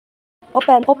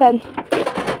Open.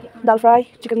 Dal fry,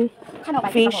 chicken,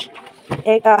 fish,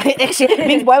 egg,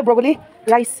 beans, boiled broccoli,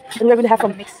 rice, and we're going to have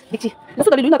some mix.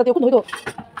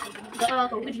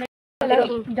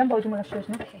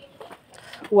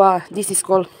 Wow, this is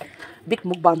called big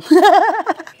mukbang.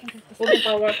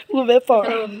 Power.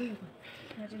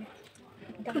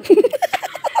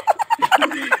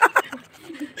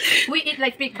 We eat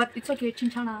like pig, but it's okay.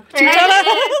 Chinchana.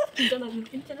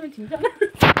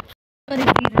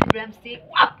 Drumstick.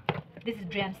 This is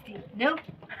drumstick. No.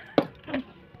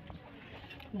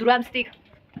 Drumstick.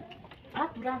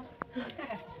 Drum.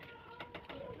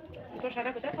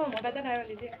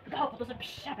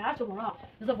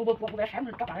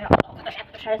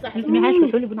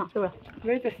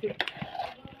 Very tasty.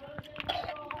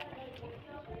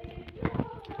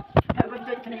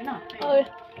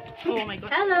 Oh my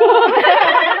god. Hello.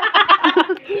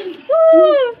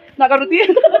 Nagaruti.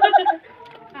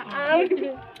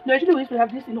 No, actually we used to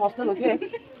have this in hostel, okay?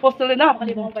 Hostel na.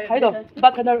 Haydo.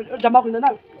 But kana jama ko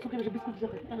na. Suki mo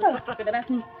biscuit.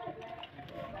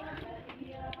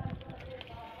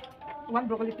 One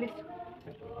broccoli, please.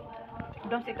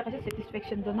 Don't say kasi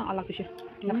satisfaction doon na alak ko siya.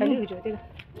 Nakali ko siya.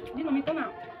 Hindi na mito na.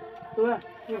 Tuwa.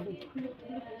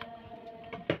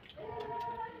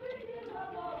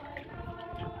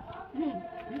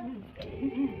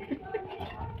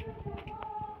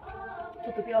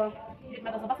 tutupio.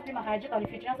 Ma da basta prima haja tali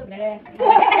fitina sa blere.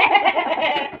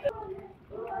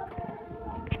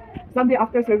 Sunday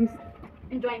after service.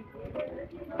 Enjoy.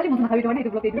 Kali mo nakawi ko na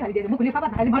ito bloke ito hali mo kuli pa ba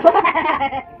hali mo.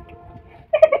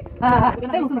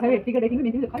 Kali mo nakawi tiga dating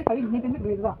minti kali kali minti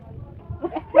minti ba.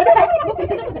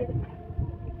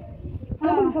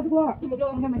 How's it going? Mo do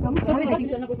ang may sama. Sabi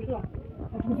dating na ko pito.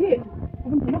 Hindi.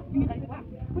 Ano mo? Hindi tayo ba?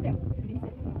 Kuya.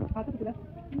 Ito sila.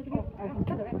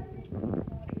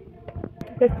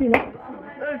 Tasty, no?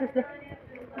 Tasty.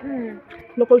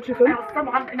 Local chicken.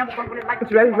 It's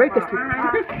very, very tasty.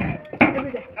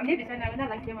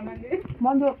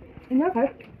 Mando,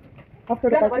 after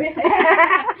the party.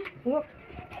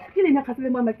 Hindi niya kasi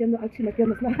mga magkano actually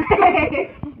magkano na.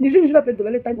 Hindi sila pwede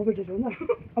wala time over dito na.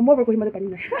 Ang over ko himala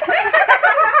kanina.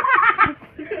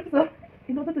 So,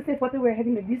 in order to save water, we're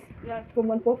having like this from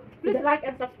one pot. Please like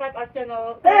and subscribe our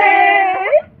channel.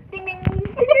 Ding ding.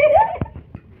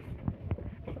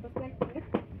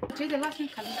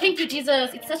 Thank you,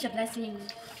 Jesus. It's such a blessing.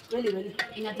 Really, really.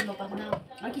 Ingat mo pa na.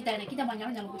 Kita na kita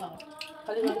banyak yang buka.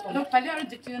 No, pali are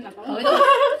diction na.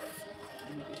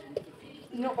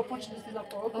 No, opportunity na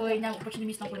po. Oh, ina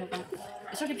opportunity na po na pa.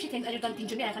 So, kung siya tayo kan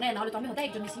tinjumi ay kana na ulit kami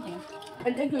hoday jumi sin.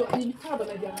 And thank you. Ini ka ba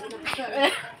dia?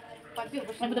 Pati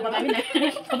ko sa mga bagay na.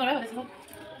 Kono ra sa.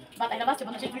 But ay labas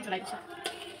ba na siya future like siya.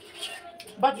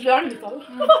 But learn it all.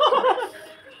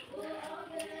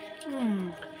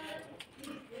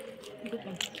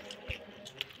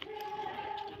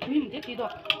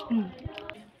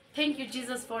 Thank you,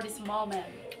 Jesus, for this moment.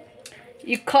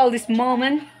 You call this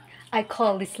moment, I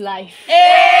call this life.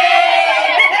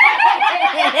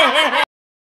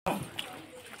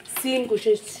 Sim ko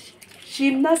siya.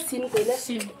 Sim na sim ko na.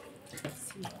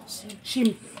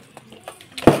 Sim.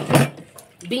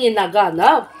 Being in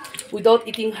Nagana without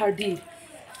eating hardy.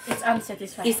 It's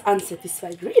unsatisfied. Is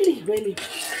unsatisfied. Really, really.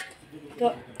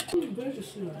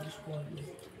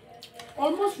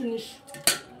 Almost finished.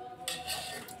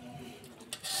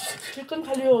 Chicken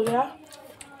खाली हो गया.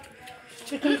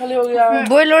 Chicken खाली हो गया.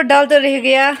 Boil और दाल तो रह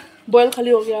गया. बॉयल खाली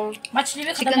हो गया. मछली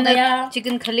भी खत्म हो गया.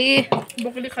 चिकन खाली.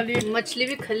 ब्रोकली खाली. मछली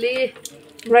भी खाली.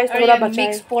 राइस थोड़ा बचा है.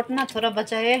 मिक्स पॉट ना थोड़ा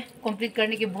बचा है. कंप्लीट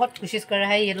करने की बहुत कोशिश कर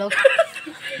रहा है ये लोग.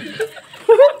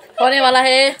 होने वाला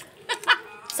है.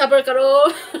 सब्र करो.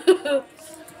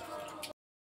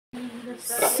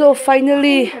 So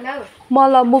finally,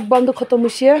 mala mukbang to khatam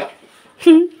huise.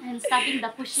 And starting the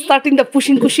pushing. Starting the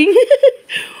pushing.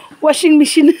 Washing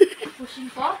machine. Pushing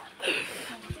for